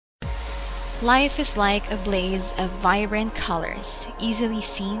Life is like a blaze of vibrant colors, easily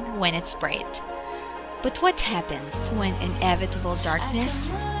seen when it's bright. But what happens when inevitable darkness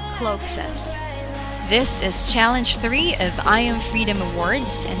cloaks us? This is Challenge 3 of IAMFREEDOM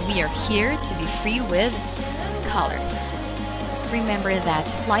Awards, and we are here to be free with colors. Remember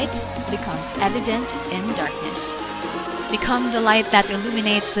that light becomes evident in darkness. Become the light that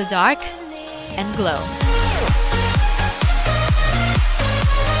illuminates the dark and glow.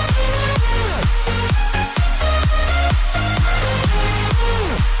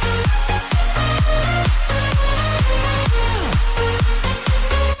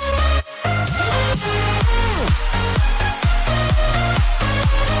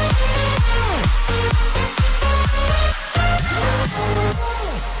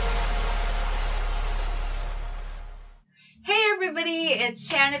 It's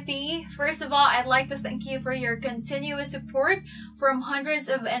Xana. First of all, I'd like to thank you for your continuous support from hundreds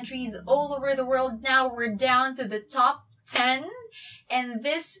of entries all over the world. Now we're down to the top 10, and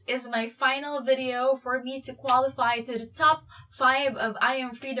this is my final video for me to qualify to the top 5 of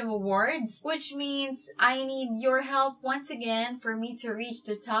IAMFREEDOM Awards, which means I need your help once again for me to reach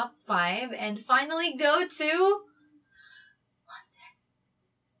the top 5 and finally go to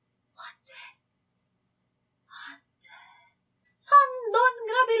London,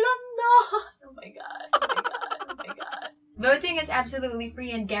 grabe London! Oh my god, oh my god, oh my god. Voting is absolutely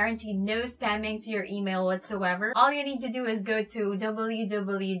free and guaranteed no spamming to your email whatsoever. All you need to do is go to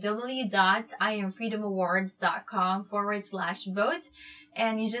www.iamfreedomawards.com/vote,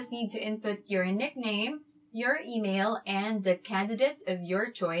 and you just need to input your nickname, your email, and the candidate of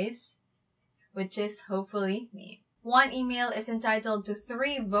your choice, which is hopefully me. One email is entitled to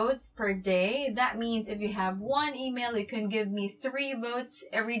 3 votes per day. That means if you have one email, you can give me 3 votes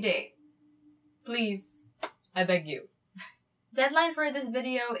every day. Please, I beg you. Deadline for this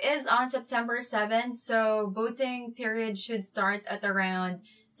video is on September 7th, so voting period should start at around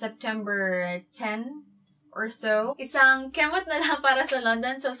September 10 or so. Isang kemot na lang para sa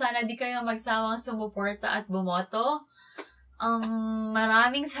London, so sana di kayo magsawang sumuporta at bumoto.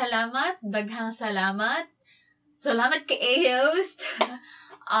 Maraming salamat, daghang salamat. Salamat kay EOS.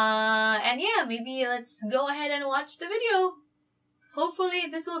 And yeah, maybe let's go ahead and watch the video. Hopefully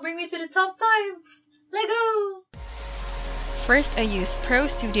this will bring me to the top 5. Let's go! First, I use Pro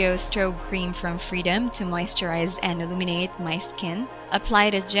Studio Strobe Cream from Freedom to moisturize and illuminate my skin.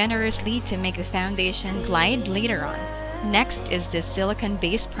 Applied it generously to make the foundation glide later on. Next is this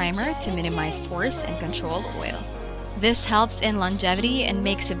silicone-based primer to minimize pores and control oil. This helps in longevity and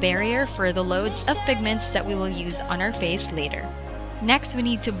makes a barrier for the loads of pigments that we will use on our face later. Next, we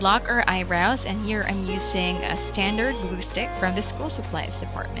need to block our eyebrows, and here I'm using a standard glue stick from the school supplies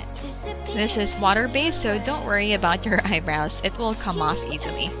department. This is water-based, so don't worry about your eyebrows, it will come off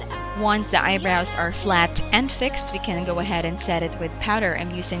easily. Once the eyebrows are flat and fixed, we can go ahead and set it with powder.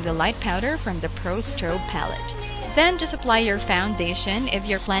 I'm using the light powder from the Pro Strobe palette. Then just apply your foundation. If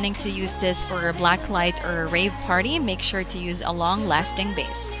you're planning to use this for a black light or a rave party, make sure to use a long-lasting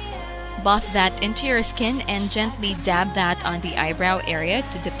base. Buff that into your skin and gently dab that on the eyebrow area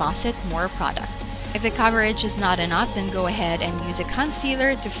to deposit more product. If the coverage is not enough, then go ahead and use a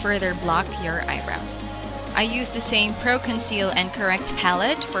concealer to further block your eyebrows. I use the same Pro Conceal and Correct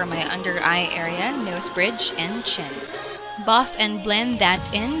palette for my under eye area, nose bridge, and chin. Buff and blend that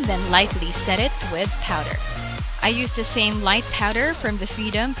in, then lightly set it with powder. I use the same light powder from the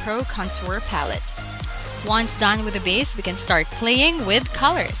Freedom Pro Contour palette. Once done with the base, we can start playing with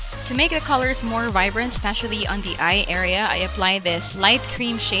colors. To make the colors more vibrant, especially on the eye area, I apply this light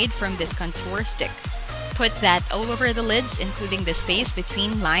cream shade from this contour stick. Put that all over the lids, including the space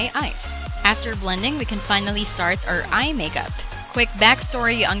between my eyes. After blending, we can finally start our eye makeup. Quick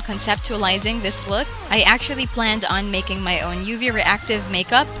backstory on conceptualizing this look. I actually planned on making my own UV reactive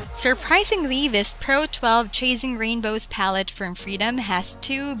makeup. Surprisingly, this Pro 12 Chasing Rainbows palette from Freedom has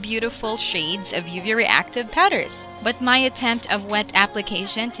 2 beautiful shades of UV reactive powders. But my attempt of wet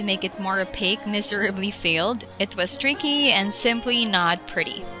application to make it more opaque miserably failed. It was tricky and simply not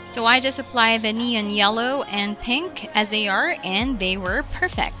pretty. So I just applied the neon yellow and pink as they are, and they were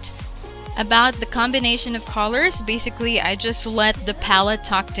perfect. About the combination of colors, basically I just let the palette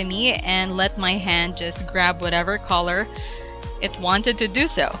talk to me and let my hand just grab whatever color it wanted to do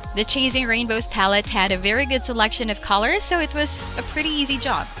so. The Chasing Rainbows palette had a very good selection of colors, so it was a pretty easy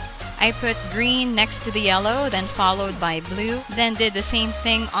job. I put green next to the yellow, then followed by blue, then did the same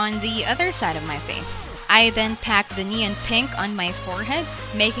thing on the other side of my face. I then pack the neon pink on my forehead,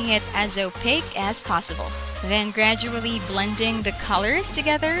 making it as opaque as possible. Then gradually blending the colors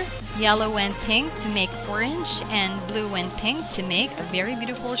together, yellow and pink to make orange, and blue and pink to make a very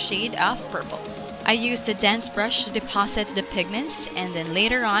beautiful shade of purple. I used a dense brush to deposit the pigments, and then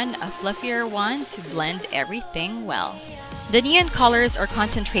later on a fluffier one to blend everything well. The neon colors are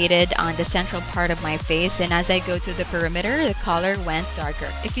concentrated on the central part of my face, and as I go to the perimeter, the color went darker.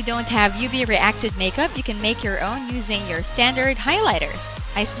 If you don't have UV reacted makeup, you can make your own using your standard highlighters.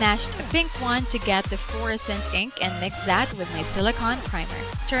 I smashed a pink one to get the fluorescent ink and mix that with my silicone primer.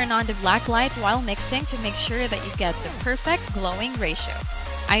 Turn on the black light while mixing to make sure that you get the perfect glowing ratio.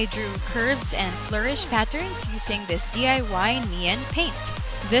 I drew curves and flourish patterns using this DIY neon paint.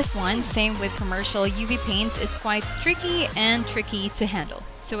 This one, same with commercial UV paints, is quite streaky and tricky to handle.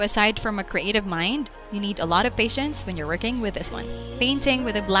 So aside from a creative mind, you need a lot of patience when you're working with this one. Painting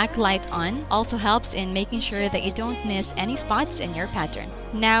with a black light on also helps in making sure that you don't miss any spots in your pattern.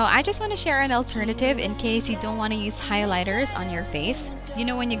 Now, I just want to share an alternative in case you don't want to use highlighters on your face. You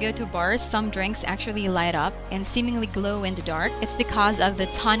know, when you go to bars, some drinks actually light up and seemingly glow in the dark. It's because of the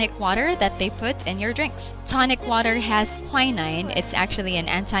tonic water that they put in your drinks. Tonic water has quinine. It's actually an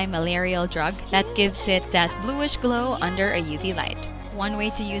anti-malarial drug that gives it that bluish glow under a UV light. One way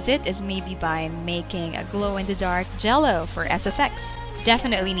to use it is maybe by making a glow-in-the-dark jello for SFX.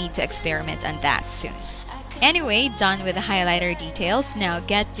 Definitely need to experiment on that soon. Anyway, done with the highlighter details, now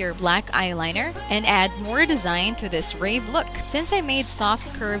get your black eyeliner and add more design to this rave look. Since I made soft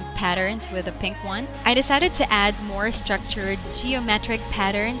curved patterns with the pink one, I decided to add more structured geometric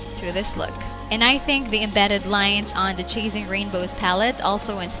patterns to this look. And I think the embedded lines on the Chasing Rainbows palette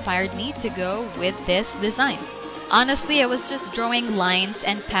also inspired me to go with this design. Honestly, I was just drawing lines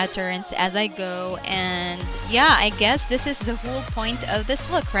and patterns as I go, and yeah, I guess this is the whole point of this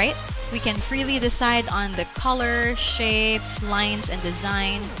look, right? We can freely decide on the color, shapes, lines, and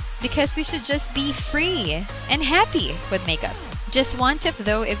design because we should just be free and happy with makeup. Just one tip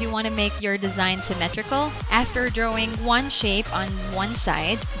though, if you want to make your design symmetrical, after drawing one shape on one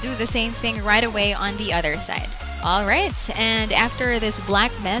side, do the same thing right away on the other side. Alright, and after this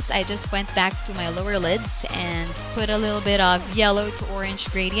black mess, I just went back to my lower lids and put a little bit of yellow to orange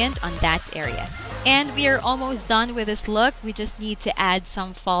gradient on that area. And we are almost done with this look. We just need to add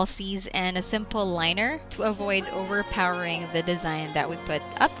some falsies and a simple liner to avoid overpowering the design that we put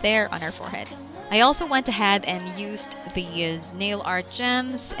up there on our forehead. I also went ahead and used these nail art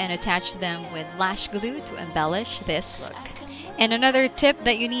gems and attached them with lash glue to embellish this look. And another tip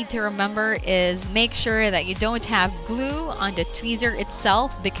that you need to remember is make sure that you don't have glue on the tweezer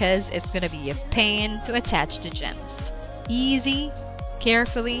itself because it's going to be a pain to attach the gems. Easy,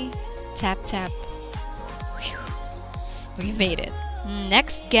 carefully, tap tap. Whew. We made it.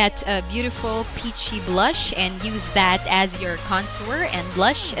 Next, get a beautiful peachy blush and use that as your contour and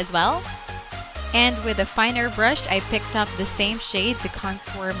blush as well. And with a finer brush, I picked up the same shade to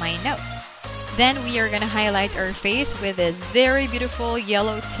contour my nose. Then we are going to highlight our face with this very beautiful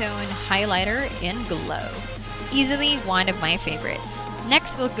yellow tone highlighter in Glow. Easily one of my favorites.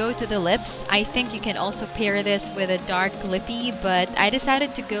 Next, we'll go to the lips. I think you can also pair this with a dark lippy, but I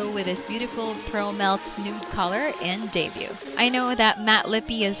decided to go with this beautiful Pro Melts nude color in Debut. I know that matte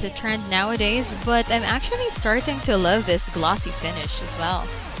lippy is the trend nowadays, but I'm actually starting to love this glossy finish as well.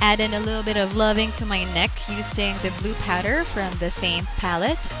 Add in a little bit of loving to my neck using the blue powder from the same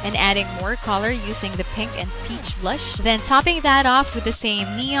palette and adding more color using the pink and peach blush, then topping that off with the same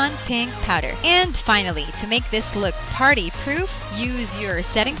neon pink powder. And finally, to make this look party proof, use your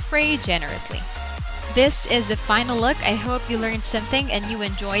setting spray generously. This is the final look. I hope you learned something and you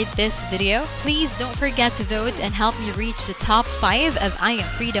enjoyed this video. Please don't forget to vote and help me reach the top 5 of I Am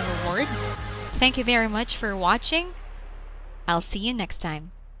Freedom Awards. Thank you very much for watching. I'll see you next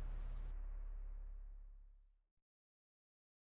time.